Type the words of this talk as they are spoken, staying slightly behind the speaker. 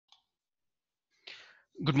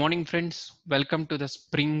Good morning, friends. Welcome to the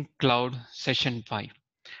Spring Cloud Session 5.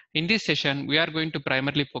 In this session, we are going to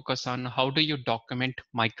primarily focus on how do you document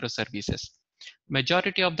microservices.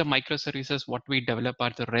 Majority of the microservices what we develop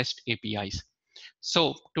are the REST APIs.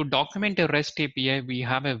 So to document a REST API, we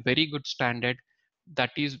have a very good standard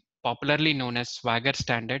that is popularly known as Swagger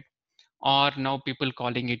standard, or now people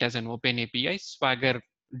calling it as an OpenAPI. Swagger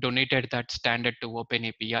donated that standard to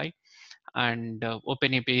OpenAPI, and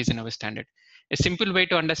OpenAPI is in our standard. A simple way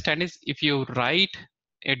to understand is if you write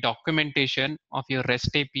a documentation of your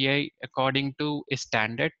REST API according to a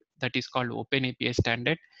standard that is called OpenAPI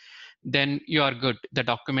standard, then you are good. The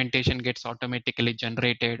documentation gets automatically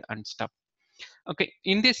generated and stuff. Okay,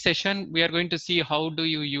 in this session, we are going to see how do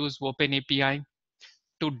you use OpenAPI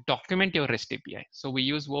to document your REST API. So we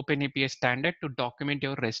use OpenAPI standard to document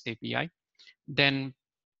your REST API. Then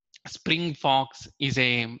SpringFox is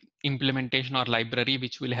a implementation or library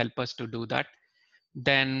which will help us to do that.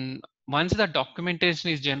 Then once the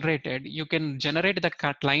documentation is generated, you can generate the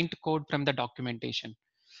client code from the documentation.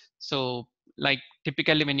 So like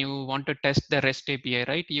typically when you want to test the REST API,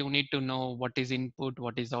 right, you need to know what is input,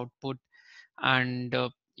 what is output, and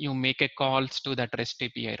you make a calls to that REST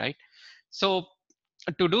API, right? So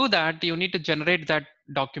to do that, you need to generate that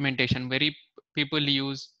documentation. People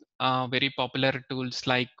use very popular tools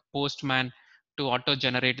like Postman to auto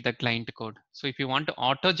generate the client code. So if you want to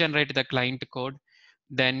auto generate the client code,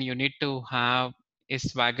 then you need to have a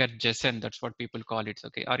Swagger JSON. That's what people call it.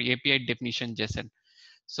 Okay, or API definition JSON.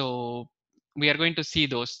 So we are going to see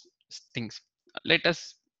those things. Let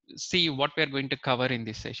us see what we are going to cover in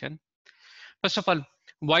this session. First of all,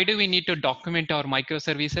 why do we need to document our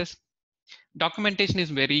microservices? Documentation is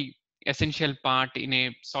very essential part in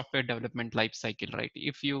a software development life cycle, right?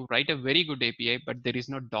 If you write a very good API but there is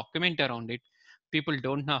no document around it, people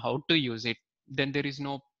don't know how to use it, then there is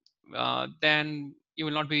no then you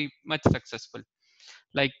will not be much successful.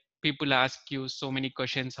 Like people ask you so many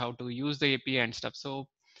questions how to use the API and stuff. So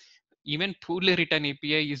even poorly written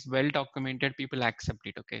API is well documented, people accept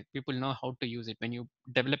it. Okay, people know how to use it. When you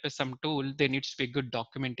develop some tool, there needs to be good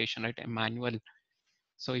documentation, right? A manual.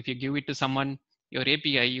 So if you give it to someone, your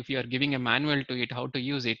API, if you are giving a manual to it, how to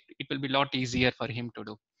use it, it will be a lot easier for him to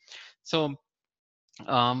do. So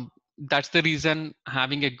that's the reason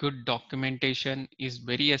having a good documentation is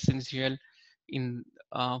very essential in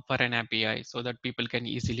for an API so that people can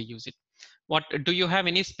easily use it. What do you have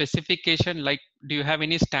any specification? Like, do you have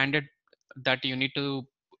any standard that you need to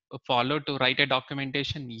follow to write a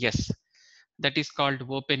documentation? Yes, that is called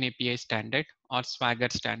Open API standard or Swagger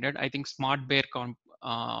standard. I think Smart Bear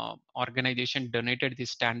organization donated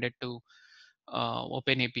this standard to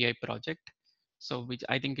Open API project. So which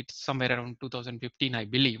I think it's somewhere around 2015, I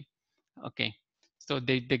believe. Okay, so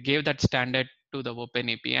they gave that standard to the Open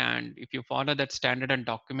API, and if you follow that standard and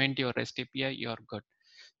document your REST API, you're good.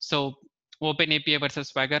 So Open API versus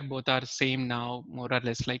Swagger both are same now, more or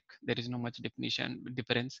less. Like there is no much definition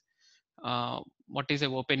difference. What is a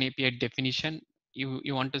Open API definition? You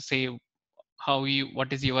want to say how you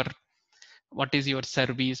what is your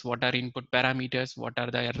service, what are input parameters, what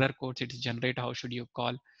are the error codes it generate, how should you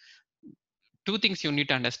call. Two things you need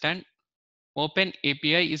to understand. Open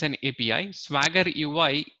API is an API. Swagger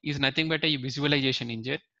UI is nothing but a visualization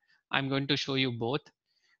engine. I'm going to show you both.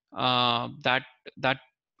 That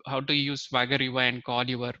how to use Swagger UI and call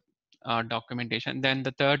your documentation. Then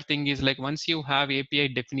the third thing is like once you have API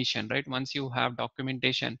definition, right? Once you have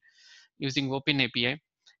documentation using Open API,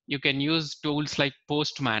 you can use tools like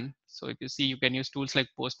Postman. So if you see, you can use tools like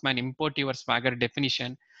Postman, import your Swagger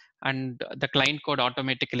definition, and the client code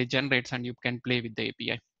automatically generates, and you can play with the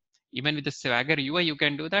API. Even with the Swagger UI, you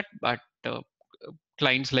can do that, but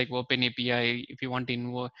clients like OpenAPI, if you want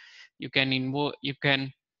to you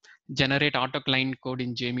can generate auto client code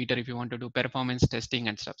in JMeter if you want to do performance testing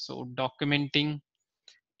and stuff. So documenting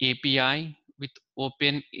API with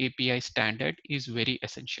Open API standard is very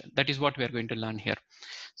essential. That is what we are going to learn here.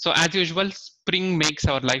 So as usual, Spring makes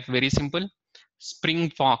our life very simple.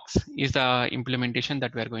 SpringFox is the implementation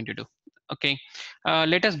that we are going to do. Okay,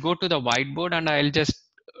 let us go to the whiteboard and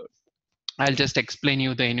I'll just explain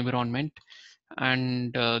you the environment,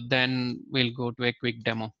 and then we'll go to a quick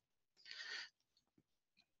demo.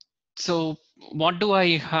 So what do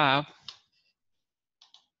I have?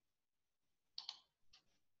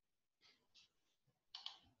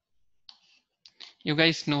 You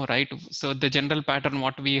guys know, right? So the general pattern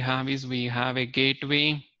what we have is we have a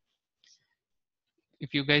gateway.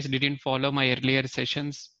 If you guys didn't follow my earlier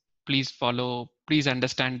sessions, please follow, please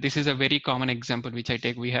understand. This is a very common example which I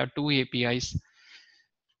take. We have two APIs.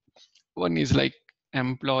 One is like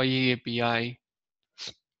employee API,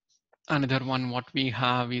 Another one, what we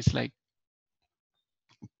have is like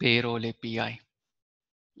payroll API.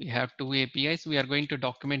 We have two APIs. We are going to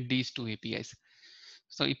document these two APIs.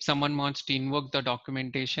 So if someone wants to invoke the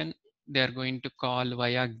documentation, they are going to call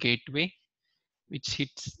via gateway, which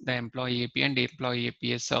hits the employee API, and the employee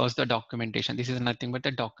API serves the documentation. This is nothing but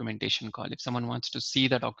the documentation call. If someone wants to see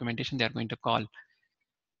the documentation, they are going to call,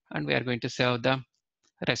 and we are going to serve the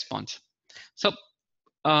response. So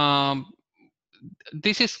um,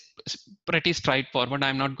 this is pretty straightforward.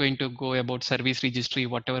 I'm not going to go about service registry,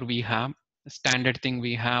 whatever we have. Standard thing,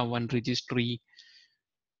 we have one registry.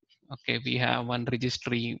 Okay, we have one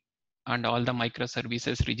registry and all the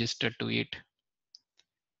microservices registered to it.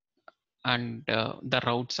 And the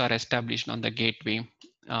routes are established on the gateway.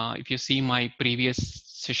 If you see my previous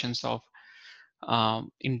sessions of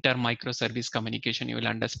inter microservice communication, you will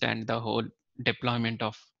understand the whole deployment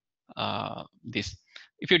of this.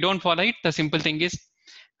 If you don't follow it, the simple thing is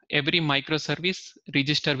every microservice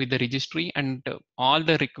register with the registry, and all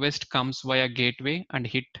the request comes via gateway and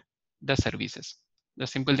hit the services. The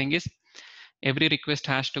simple thing is every request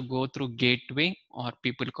has to go through gateway, or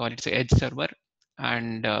people call it edge server,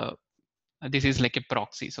 and this is like a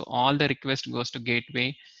proxy. So all the request goes to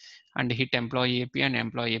gateway and hit employee API, and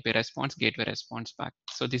employee API response, gateway response back.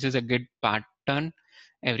 So this is a good pattern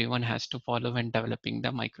everyone has to follow when developing the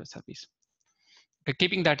microservice. Okay,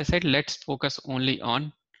 keeping that aside, let's focus only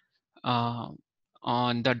uh,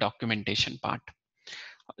 on the documentation part.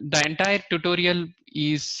 The entire tutorial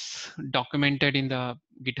is documented in the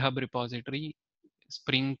GitHub repository,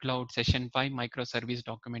 Spring Cloud Session 5 microservice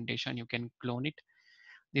documentation. You can clone it.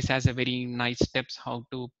 This has a very nice steps how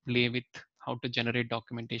to play with, how to generate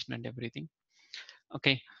documentation and everything.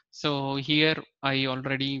 Okay, so here I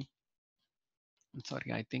already,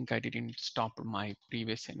 sorry, I think I didn't stop my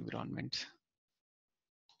previous environment.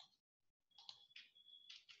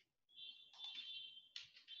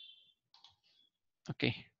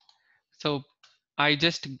 Okay, so I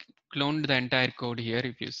just cloned the entire code here.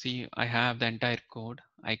 If you see, I have the entire code.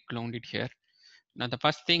 I cloned it here. Now the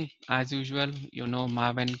first thing, as usual, you know,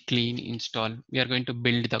 Maven clean install. We are going to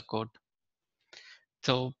build the code.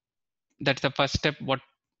 So that's the first step what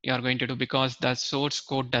you are going to do, because the source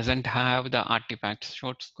code doesn't have the artifacts.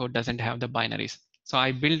 Source code doesn't have the binaries. So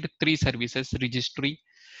I built three services: registry,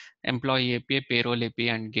 employee API, payroll API,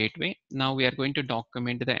 and gateway. Now we are going to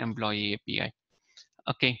document the employee API.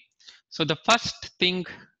 Okay. So the first thing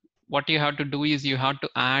what you have to do is you have to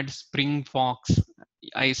add SpringFox.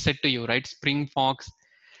 I said to you, right? SpringFox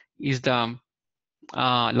is the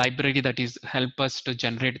library that is help us to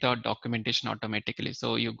generate the documentation automatically.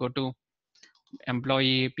 So you go to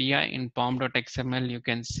employee API in pom.xml, you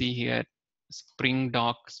can see here Spring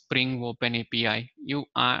Doc, Spring Open API. You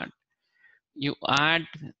add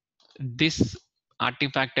this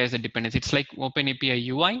artifact as a dependency. It's like OpenAPI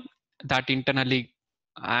UI that internally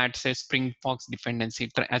adds a SpringFox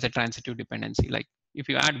dependency as a transitive dependency. Like if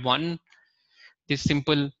you add one this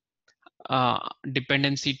simple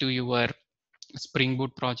dependency to your Spring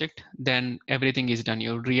Boot project, then everything is done.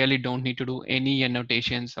 You really don't need to do any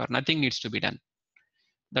annotations, or nothing needs to be done.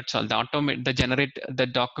 That's all. The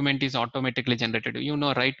document is automatically generated. You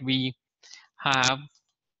know, right? We have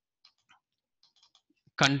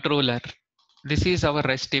controller. This is our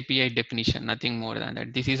REST API definition, nothing more than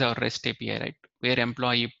that. This is our REST API, right? Where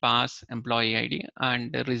employee pass employee ID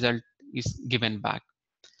and the result is given back.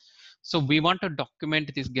 So we want to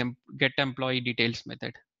document this get employee details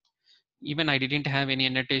method. Even I didn't have any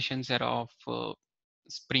annotations of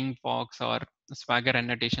SpringFox or Swagger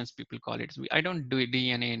annotations, people call it. I don't do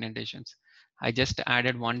DNA annotations. I just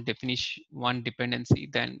added one definition, one dependency,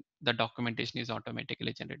 then the documentation is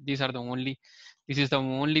automatically generated. This is the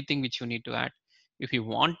only thing which you need to add. If you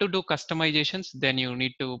want to do customizations, then you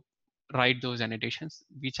need to write those annotations,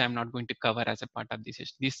 which I'm not going to cover as a part of this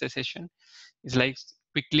session. Is like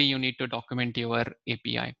quickly you need to document your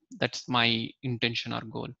API. That's my intention or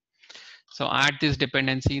goal. So add this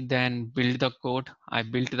dependency, then build the code. I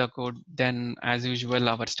built the code. Then as usual,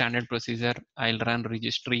 our standard procedure, I'll run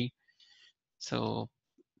registry. So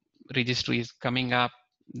registry is coming up.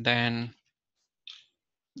 Then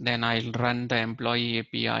I'll run the employee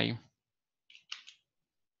API.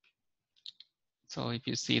 So if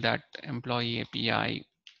you see that employee API,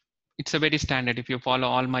 it's a very standard. If you follow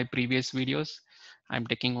all my previous videos, I'm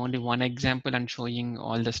taking only one example and showing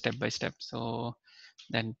all the step by step. So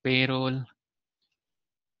then payroll.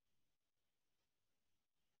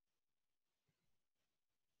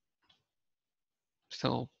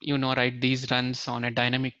 So, you know, right, these runs on a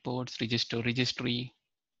dynamic ports, register registry,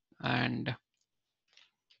 and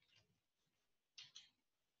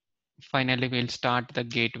Finally, we'll start the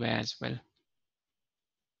gateway as well.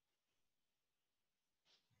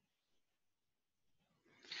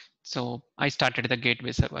 So I started the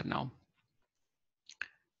gateway server now.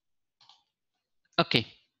 Okay.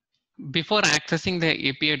 Before accessing the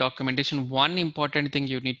API documentation, one important thing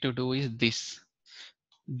you need to do is this.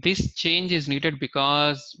 This change is needed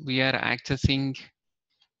because we are accessing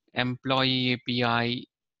employee API,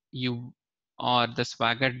 you or the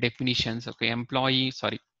Swagger definitions. Okay,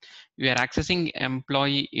 we are accessing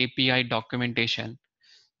employee API documentation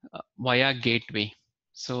via gateway.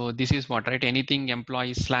 So this is what, right? Anything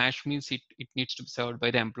employee slash means it needs to be served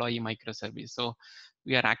by the employee microservice. So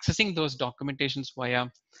we are accessing those documentations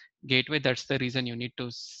via gateway. That's the reason you need to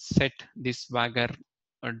set this Swagger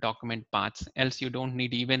document paths. Else you don't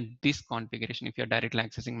need even this configuration if you're directly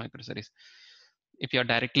accessing microservice. If you're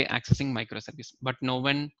directly accessing microservice, but no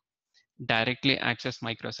one directly access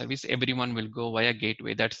microservice, everyone will go via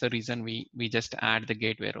gateway. That's the reason we just add the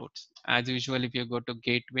gateway routes. As usual, if you go to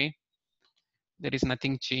gateway, there is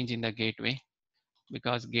nothing change in the gateway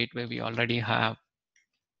because gateway we already have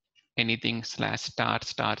anything slash star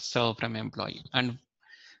star serve from employee, and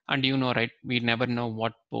you know, right, we never know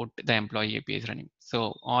what port the employee API is running.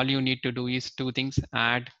 So all you need to do is two things: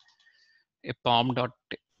 add a pom dot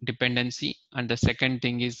dependency, and the second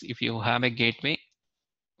thing is if you have a gateway,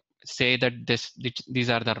 say that these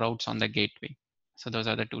are the routes on the gateway. So those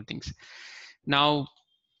are the two things. Now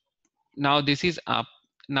this is up.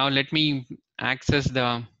 Now let me access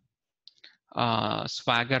the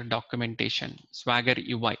Swagger documentation, Swagger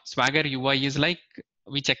UI. Swagger UI is like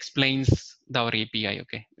which explains our API.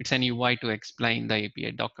 Okay, it's an UI to explain the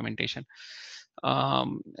API documentation.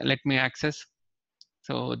 Let me access.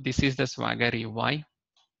 So this is the Swagger UI.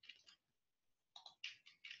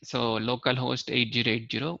 So localhost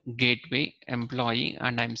 8080 gateway employee,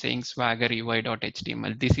 and I'm saying Swagger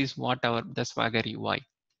UI.html. This is what the Swagger UI.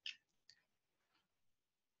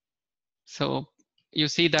 So you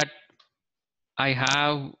see that I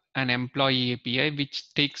have an employee API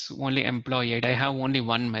which takes only employee ID. I have only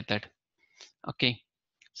one method. Okay.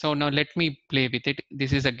 So now let me play with it.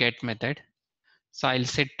 This is a get method. So I'll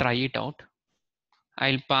say try it out.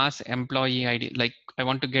 I'll pass employee ID. Like I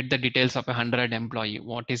want to get the details of 100 employee.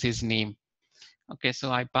 What is his name? Okay. So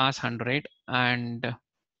I pass 100 and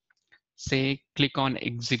say click on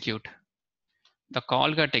execute. The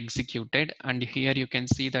call got executed, and here you can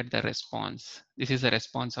see that the response. This is the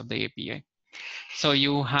response of the API. So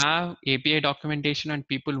you have API documentation and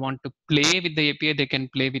people want to play with the API, they can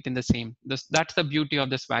play within the same. That's the beauty of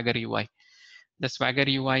the Swagger UI. The Swagger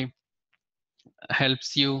UI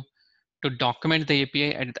helps you to document the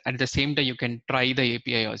API, and at the same time you can try the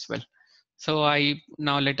API as well. So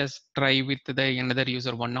now let us try with the another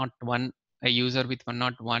user 101, a user with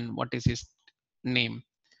 101. What is his name?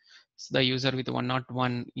 So the user with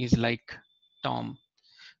 101 is like Tom.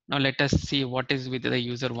 Now let us see what is with the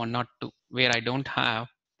user 102, where I don't have.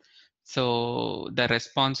 So the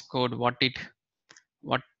response code, what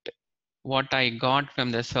what I got from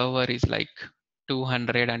the server is like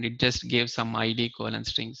 200, and it just gave some ID colon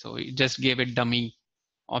string. So it just gave a dummy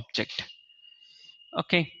object.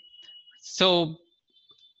 Okay. So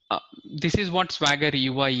this is what Swagger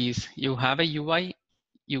UI is. You have a UI,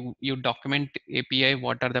 you document API,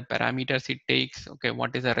 what are the parameters it takes, okay,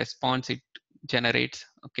 what is the response it generates,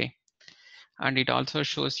 okay, and it also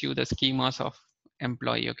shows you the schemas of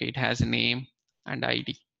employee. Okay, it has name and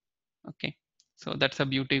ID. Okay, so that's the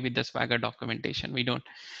beauty with the Swagger documentation. We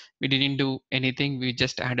didn't do anything, we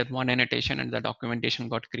just added one annotation and the documentation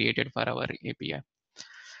got created for our API.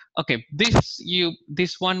 Okay,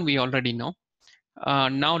 this one we already know.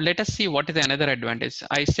 Now let us see what is another advantage.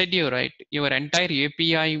 I said you right, your entire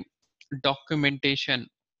API documentation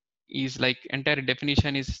is like entire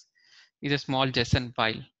definition is a small JSON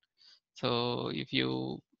file. So if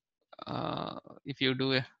you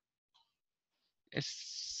do a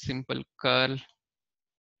simple curl,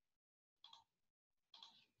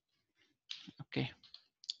 okay,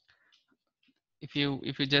 if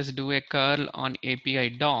you just do a curl on API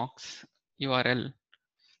docs URL,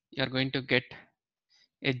 you're going to get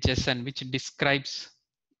a JSON which describes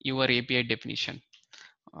your API definition,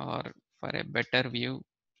 or for a better view,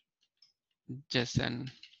 JSON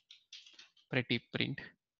pretty print.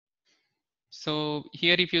 So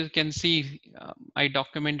here, if you can see, I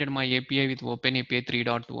documented my API with OpenAPI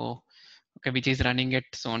 3.0, okay, which is running at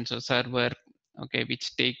so and so server, okay,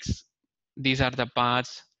 which takes, these are the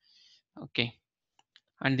paths, okay,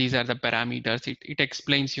 and these are the parameters. It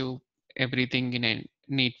explains you everything in a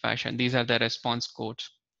neat fashion. These are the response codes.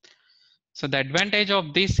 So the advantage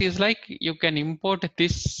of this is like you can import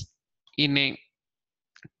this in a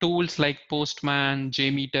tools like Postman,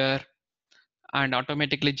 JMeter, and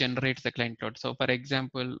automatically generates the client code. So for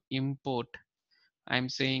example, import, I'm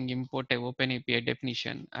saying import a OpenAPI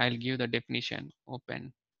definition. I'll give the definition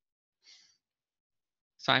open.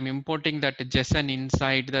 So I'm importing that JSON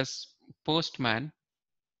inside this Postman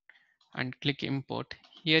and click import.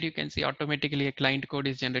 Here you can see automatically a client code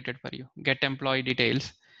is generated for you. Get employee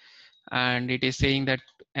details, and it is saying that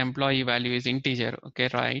employee value is integer. Okay,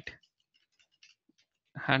 right,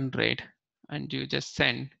 100, and you just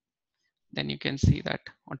send. Then you can see that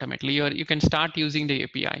automatically you can start using the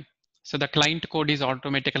API. So the client code is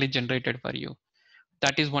automatically generated for you.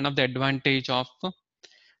 That is one of the advantage of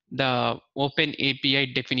the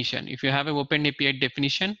OpenAPI definition. If you have an OpenAPI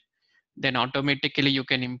definition, then automatically you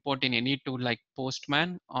can import in any tool like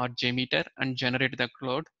Postman or JMeter and generate the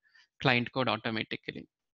client code automatically.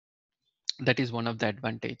 That is one of the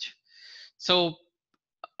advantage. So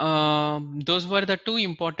those were the two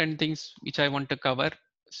important things which I want to cover: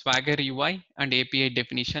 Swagger UI and API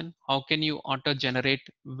definition. How can you auto generate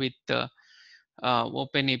with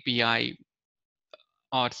OpenAPI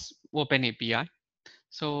or OpenAPI?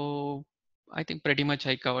 So I think pretty much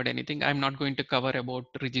I covered anything. I'm not going to cover about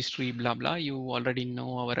registry, blah, blah. You already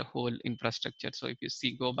know our whole infrastructure. So if you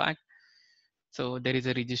see, go back. So there is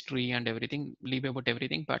a registry and everything, leave about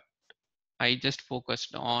everything, but I just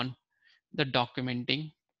focused on the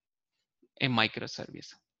documenting a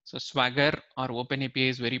microservice. So Swagger or OpenAPI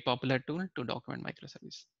is very popular tool to document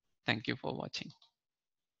microservice. Thank you for watching.